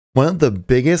One of the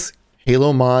biggest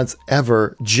Halo mods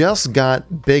ever just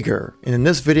got bigger, and in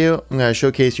this video I'm going to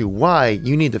showcase you why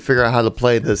you need to figure out how to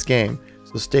play this game.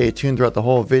 So stay tuned throughout the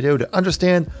whole video to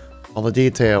understand all the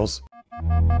details.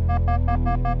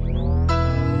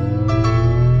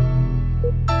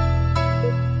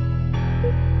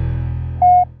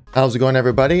 How's it going,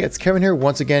 everybody? It's Kevin here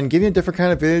once again, giving you a different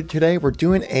kind of video today. We're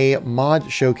doing a mod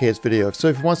showcase video. So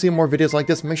if you want to see more videos like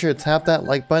this, make sure to tap that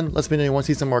like button. Let's me know you want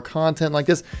to see some more content like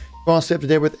this. If you want to stay up to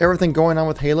date with everything going on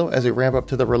with Halo as we ramp up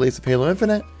to the release of Halo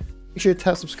Infinite, make sure to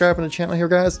tap subscribe on the channel here,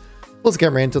 guys. Let's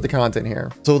get right into the content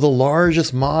here. So the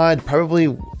largest mod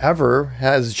probably ever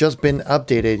has just been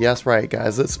updated. Yes, right,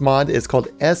 guys. This mod is called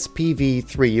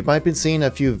SPV3. You might have been seeing a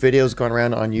few videos going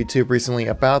around on YouTube recently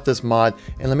about this mod.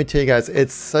 And let me tell you guys,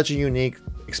 it's such a unique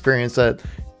experience that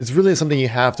it's really something you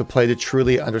have to play to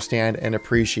truly understand and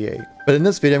appreciate. But in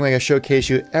this video, I'm going to showcase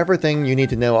you everything you need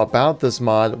to know about this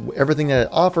mod, everything that it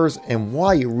offers, and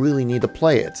why you really need to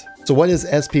play it. So what is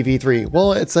SPV3?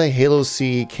 Well, it's a Halo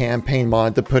C campaign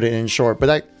mod, to put it in short, but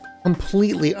that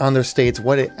completely understates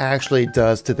what it actually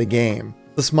does to the game.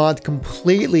 This mod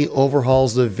completely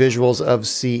overhauls the visuals of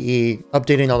CE,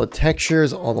 updating all the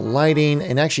textures, all the lighting,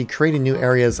 and actually creating new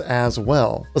areas as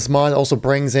well. This mod also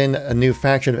brings in a new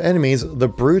faction of enemies, the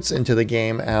Brutes, into the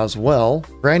game as well.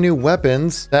 Brand new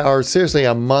weapons that are seriously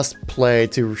a must play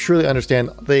to truly understand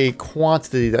the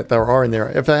quantity that there are in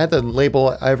there. If I had to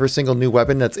label every single new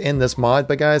weapon that's in this mod,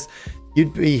 but guys,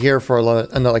 you'd be here for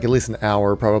like at least an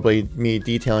hour, probably, me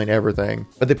detailing everything.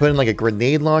 But they put in like a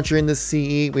grenade launcher in the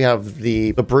CE. We have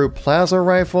the Brute Plasma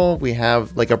Rifle. We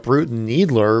have like a Brute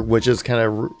Needler, which is kind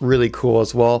of really cool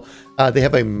as well. They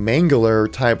have a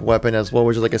Mangler type weapon as well,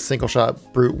 which is like a single shot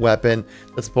Brute weapon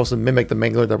that's supposed to mimic the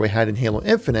Mangler that we had in Halo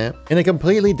Infinite. And a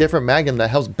completely different Magnum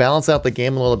that helps balance out the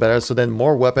game a little better, so then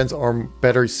more weapons are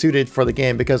better suited for the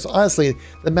game. Because honestly,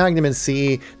 the Magnum in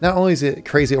CE, not only is it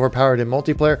crazy overpowered in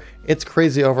multiplayer, it's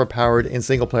crazy overpowered in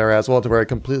single player as well, to where it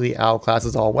completely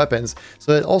outclasses all weapons.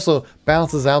 So it also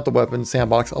balances out the weapon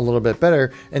sandbox a little bit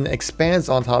better and expands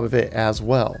on top of it as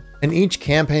well. And each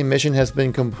campaign mission has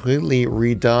been completely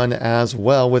redone as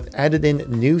well, with added in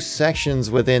new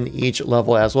sections within each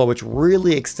level as well, which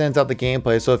really extends out the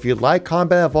gameplay. So if you like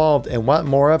Combat Evolved and want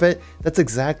more of it, that's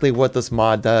exactly what this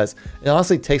mod does. It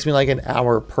honestly takes me like an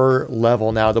hour per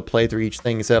level now to play through each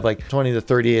thing, instead of like 20 to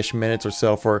 30-ish minutes or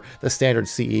so for the standard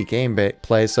CE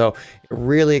gameplay. So it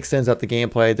really extends out the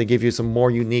gameplay to give you some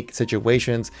more unique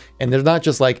situations. And they're not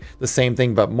just like the same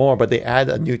thing but more, but they add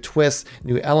a new twist,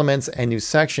 new elements, and new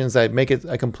sections that make it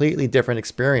a completely different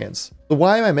experience. So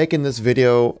why am I making this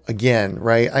video again,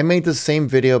 right? I made the same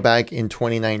video back in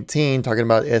 2019 talking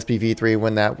about SPV3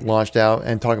 when that launched out,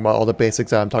 and talking about all the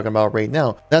basics that I'm talking about right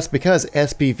now. That's because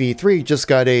SPV3 just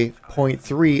got a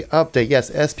 0.3 update. Yes,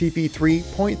 SPV3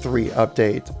 0.3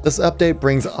 update. This update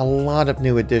brings a lot of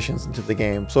new additions into the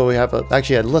game. So we have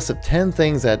actually a list of 10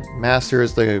 things that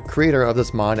Masters, the creator of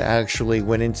this mod, actually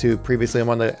went into previously. I'm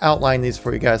going to outline these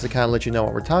for you guys to kind of let you know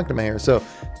what we're talking about here. So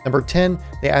number 10,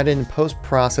 they added in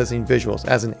post-processing visuals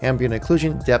as an ambient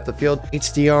occlusion, depth of field,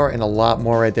 HDR, and a lot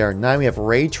more right there. 9, we have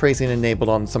ray tracing enabled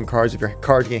on some cards if your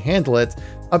card can handle it.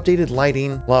 Updated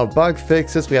lighting, a lot of bug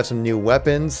fixes. We have some new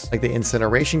weapons like the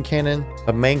incineration cannon,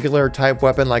 a Mangler type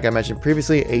weapon like I mentioned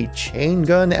previously, a chain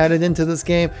gun added into this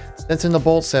game, Sentinel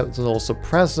bolt, Sentinel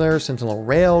suppressor, Sentinel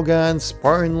railgun,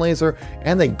 Spartan laser,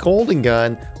 and a golden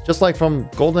gun, just like from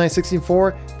GoldenEye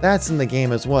 64, that's in the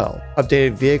game as well.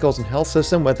 Updated vehicles and health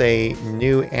system with a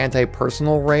new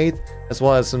anti-personal wraith, as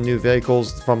well as some new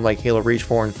vehicles from like Halo Reach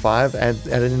 4 and 5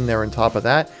 added in there on top of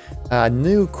that.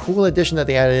 New cool addition that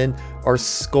they added in are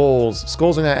skulls.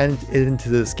 Skulls are now added into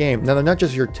this game. Now, they're not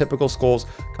just your typical skulls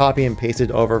copy and pasted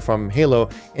over from Halo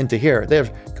into here. They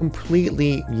have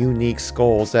completely unique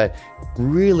skulls that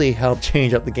really help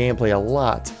change up the gameplay a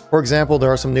lot. For example,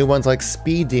 there are some new ones like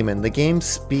Speed Demon. The game's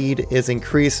speed is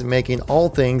increased, making all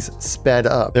things sped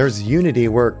up. There's Unity,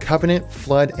 where Covenant,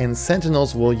 Flood, and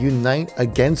Sentinels will unite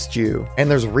against you. And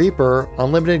there's Reaper,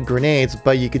 unlimited grenades,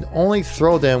 but you can only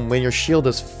throw them when your shield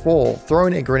is full.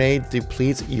 Throwing a grenade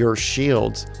depletes your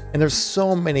shields. And there's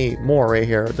so many more right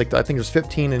here. Like, I think there's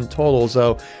 15 in total,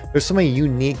 so there's so many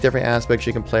unique different aspects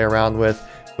you can play around with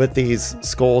these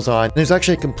skulls on. And there's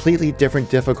actually a completely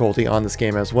different difficulty on this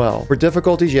game as well. For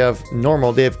difficulties, you have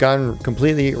normal. They've gotten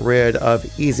completely rid of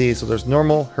easy, so there's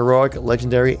normal, heroic,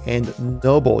 legendary, and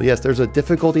noble. Yes, there's a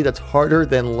difficulty that's harder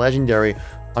than legendary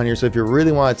on here, so if you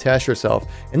really want to test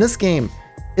yourself. In this game,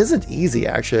 isn't easy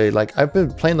actually. Like I've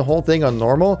been playing the whole thing on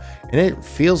normal and it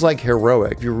feels like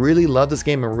heroic. If you really love this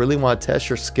game and really want to test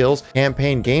your skills,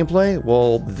 campaign gameplay,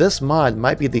 well, this mod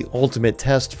might be the ultimate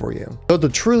test for you. So to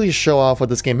truly show off what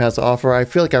this game has to offer, I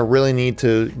feel like I really need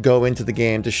to go into the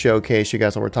game to showcase you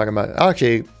guys what we're talking about.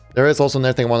 Actually, there is also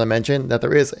another thing I want to mention, that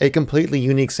there is a completely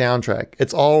unique soundtrack.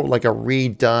 It's all like a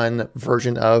redone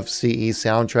version of CE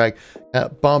soundtrack,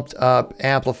 bumped up,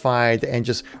 amplified, and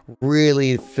just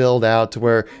really filled out to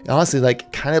where it honestly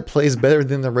like kind of plays better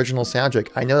than the original soundtrack.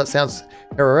 I know that sounds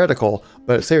heretical,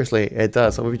 but seriously, it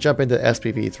does. So if we jump into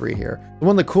SPV3 here,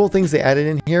 one of the cool things they added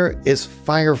in here is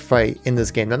firefight in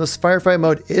this game. Now this firefight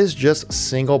mode is just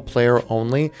single player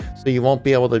only, so you won't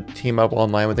be able to team up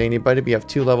online with anybody. But you have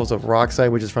 2 levels of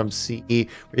Rockside, which is from CE,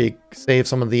 where you save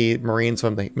some of the Marines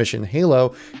from the mission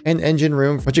Halo, and Engine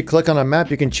Room. Once you click on a map,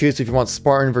 you can choose if you want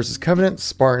Spartan versus Covenant,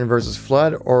 Spartan versus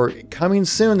Flood, or coming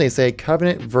soon they say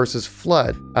Covenant versus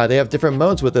Flood. They have different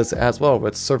modes with this as well,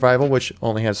 with Survival, which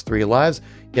only has 3 lives.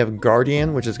 You have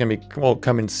Guardian, which is going to be, well,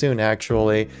 coming soon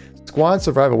actually. Squad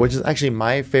Survival, which is actually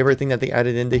my favorite thing that they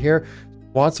added into here.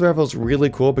 Squad Survival is really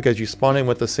cool because you spawn in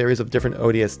with a series of different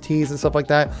ODSTs and stuff like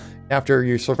that. After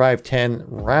you survive 10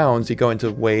 rounds, you go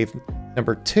into wave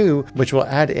number 2, which will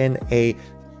add in a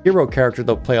hero character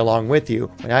that'll play along with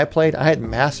you. When I played, I had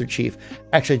Master Chief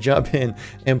actually jump in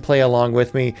and play along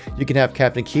with me. You can have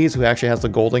Captain Keyes, who actually has the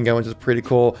golden gun, which is pretty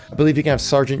cool. I believe you can have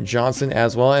Sergeant Johnson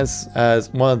as well as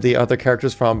one of the other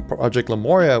characters from Project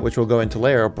Lemuria, which we'll go into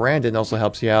later. Brandon also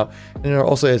helps you out. And there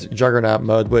also is Juggernaut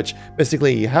mode, which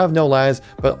basically you have no lives,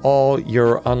 but all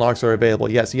your unlocks are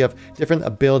available. Yes, you have different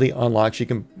ability unlocks you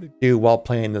can do while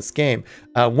playing this game.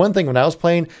 One thing when I was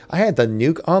playing, I had the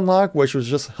nuke unlock, which was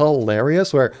just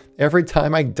hilarious, where every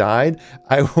time I died,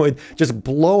 I would just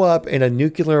blow up in a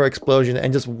nuclear explosion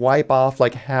and just wipe off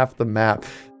like half the map.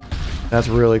 That's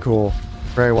really cool.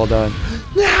 Very well done.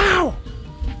 Now!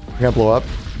 You're gonna blow up?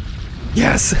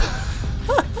 Yes!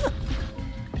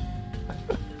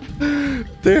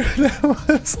 Dude, that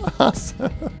was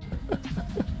awesome.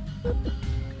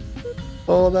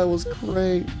 Oh, that was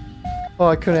great. Oh,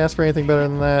 I couldn't ask for anything better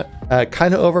than that.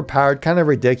 Kind of overpowered, kind of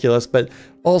ridiculous, but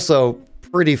also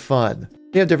pretty fun.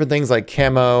 They have different things like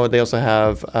camo. They also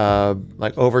have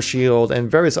like overshield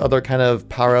and various other kind of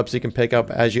power-ups you can pick up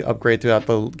as you upgrade throughout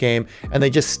the game, and they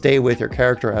just stay with your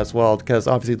character as well, because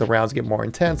obviously the rounds get more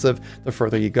intensive the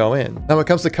further you go in. Now when it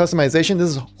comes to customization,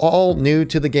 this is all new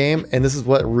to the game, and this is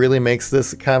what really makes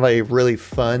this kind of a really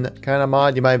fun kind of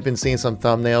mod. You might have been seeing some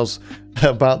thumbnails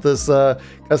about this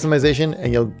customization,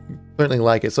 and you'll certainly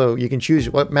like it. So you can choose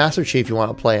what Master Chief you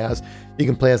want to play as. You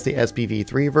can play as the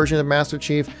SPV3 version of Master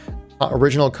Chief,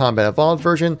 original Combat Evolved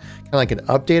version, kind of like an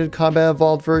updated Combat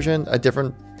Evolved version, a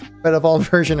different Combat Evolved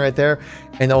version right there,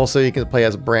 and also you can play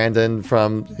as Brandon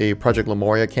from the Project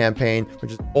Lemuria campaign,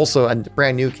 which is also a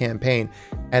brand new campaign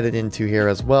added into here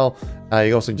as well.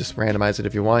 You also just randomize it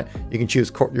if you want. You can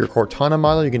choose your Cortana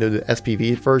model. You can do the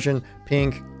SPV version,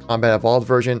 pink, Combat Evolved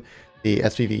version, the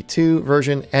SPV2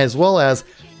 version, as well as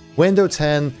Window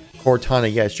 10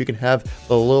 Cortana. Yes, you can have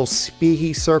the little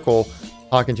speaky circle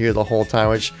talking to you the whole time,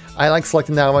 which I like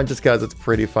selecting that one just because it's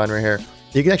pretty fun right here.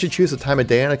 You can actually choose the time of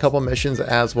day in a couple missions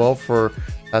as well for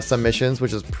some missions,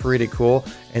 which is pretty cool.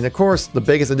 And of course, the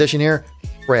biggest addition here,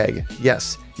 Craig.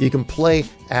 Yes, you can play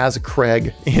as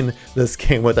Craig in this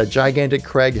game with a gigantic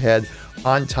Craig head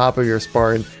on top of your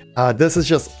Spartan. This is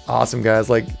just awesome, guys.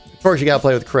 Like, of course, you gotta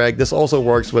play with Craig. This also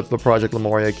works with the Project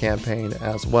Lemuria campaign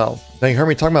as well. Now, you heard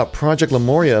me talking about Project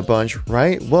Lemuria a bunch,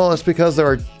 right? Well, it's because there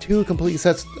are 2 complete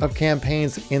sets of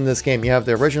campaigns in this game. You have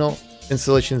the original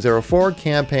Installation 04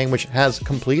 campaign, which has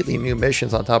completely new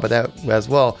missions on top of that as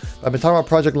well. I've been talking about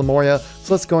Project Lemuria,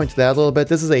 so let's go into that a little bit.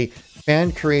 This is a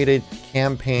fan-created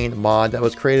campaign mod that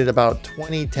was created about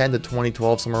 2010 to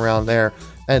 2012, somewhere around there.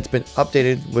 And it's been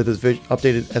updated with this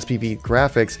updated SPV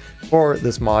graphics for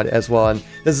this mod as well. And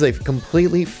this is a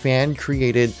completely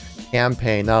fan-created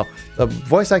campaign. Now, the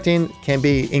voice acting can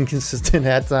be inconsistent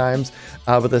at times,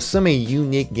 but there's so many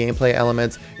unique gameplay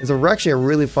elements. It's actually a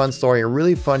really fun story, a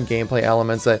really fun gameplay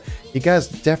elements that you guys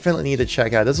definitely need to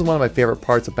check out. This is one of my favorite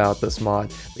parts about this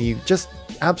mod. You just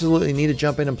absolutely need to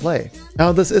jump in and play.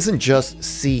 Now, this isn't just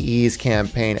CE's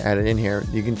campaign added in here.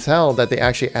 You can tell that they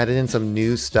actually added in some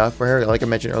new stuff right here. Like I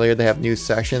mentioned earlier, they have new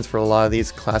sections for a lot of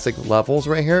these classic levels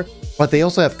right here, but they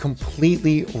also have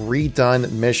completely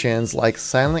redone missions like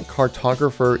Silent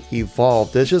Cartographer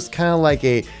Evolved. It's just kind of like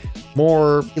a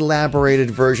more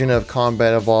elaborated version of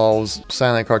Combat Evolved's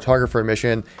Silent Cartographer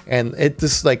mission, and it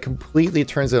just like completely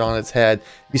turns it on its head.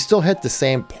 You still hit the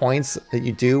same points that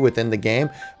you do within the game,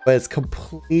 but it's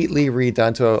completely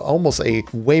redone to almost a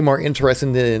way more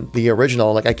interesting than the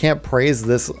original. Like, I can't praise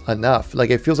this enough.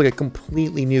 Like, it feels like a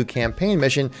completely new campaign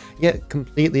mission, yet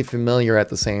completely familiar at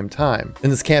the same time.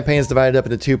 And this campaign is divided up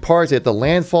into two parts. You have the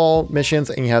landfall missions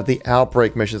and you have the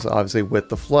outbreak missions, obviously with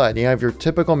the flood. You have your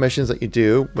typical missions that you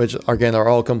do, which again are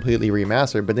all completely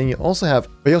remastered, but then you also have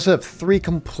three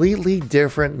completely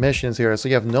different missions here. So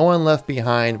you have No One Left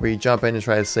Behind, where you jump in and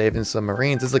try to save in some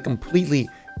Marines. It's a completely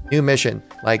new mission,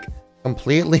 like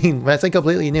completely, when I say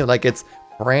completely new, like it's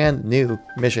brand new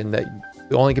mission that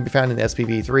only can be found in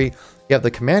SPV3. You have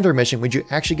the Commander mission, which you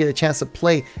actually get a chance to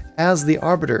play as the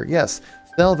Arbiter. Yes,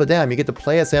 Thel Vadam, you get to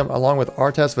play as him along with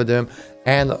Artas Vadum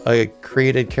and a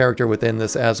created character within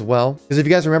this as well. Because if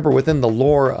you guys remember, within the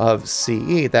lore of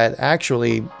CE, that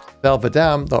actually Thel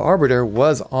Vadam, the Arbiter,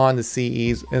 was on the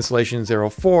CE's Installation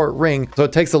 04 ring, so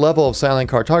it takes the level of Silent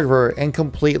Cartographer and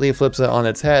completely flips it on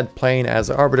its head, playing as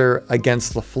the Arbiter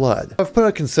against the Flood. I've put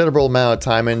a considerable amount of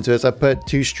time into this. I put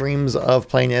 2 streams of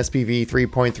playing SPV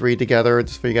 3.3 together,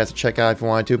 just for you guys to check out if you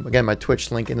want to. Again, my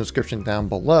Twitch link in the description down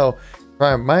below.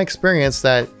 From my experience,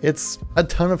 that it's a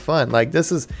ton of fun. Like,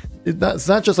 this is, it's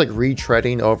not just like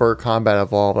retreading over Combat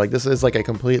Evolved. Like, this is like a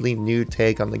completely new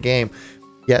take on the game,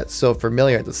 yet so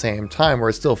familiar at the same time, where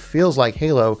it still feels like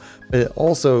Halo, but it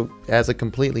also has a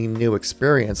completely new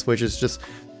experience, which is just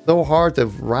so hard to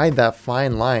ride that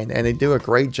fine line, and they do a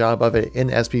great job of it in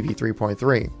SPV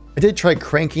 3.3. I did try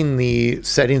cranking the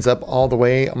settings up all the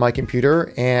way on my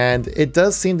computer, and it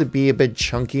does seem to be a bit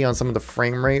chunky on some of the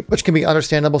frame rate, which can be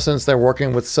understandable since they're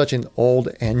working with such an old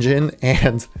engine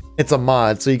and it's a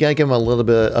mod, so you gotta give them a little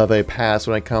bit of a pass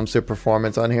when it comes to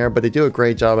performance on here, but they do a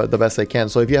great job at the best they can.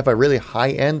 So if you have a really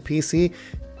high-end PC,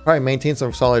 probably maintain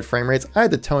some solid frame rates. I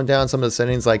had to tone down some of the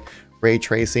settings like ray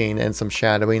tracing and some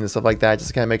shadowing and stuff like that, just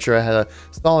to kind of make sure I had a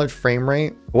solid frame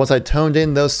rate. But once I toned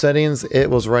in those settings, it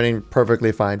was running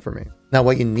perfectly fine for me. Now,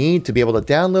 what you need to be able to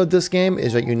download this game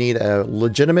is that you need a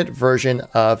legitimate version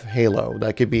of Halo.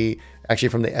 That could be actually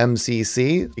from the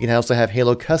MCC. You can also have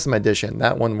Halo Custom Edition.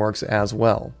 That one works as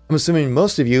well. I'm assuming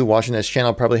most of you watching this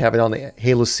channel probably have it on the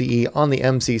Halo CE on the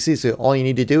MCC, so all you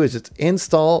need to do is just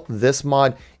install this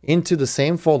mod into the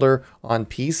same folder on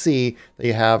PC that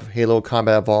you have Halo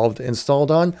Combat Evolved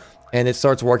installed on, and it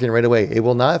starts working right away. It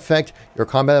will not affect your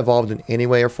Combat Evolved in any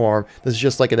way or form. This is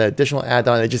just like an additional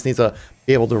add-on. It just needs to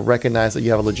be able to recognize that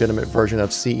you have a legitimate version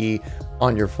of CE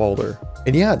on your folder.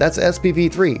 And yeah, that's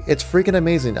SPV3. It's freaking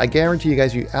amazing. I guarantee you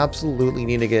guys, you absolutely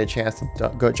need to get a chance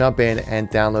to go jump in and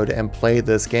download and play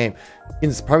this game. You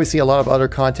can probably see a lot of other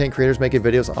content creators making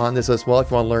videos on this as well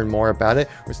if you want to learn more about it,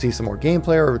 or see some more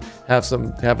gameplay, or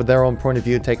have their own point of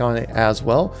view take on it as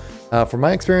well. From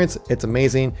my experience, it's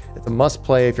amazing. It's a must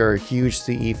play if you're a huge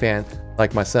CE fan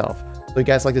like myself. So if you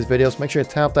guys like this video, so make sure to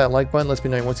tap that like button. Let's me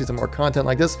know you want to see some more content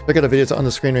like this. Check out the videos on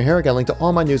the screen right here. I got a link to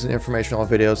all my news and informational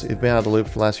videos if you've been out of the loop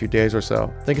for the last few days or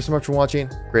so. Thank you so much for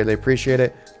watching. Greatly appreciate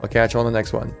it. I'll catch you on the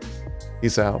next one.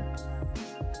 Peace out.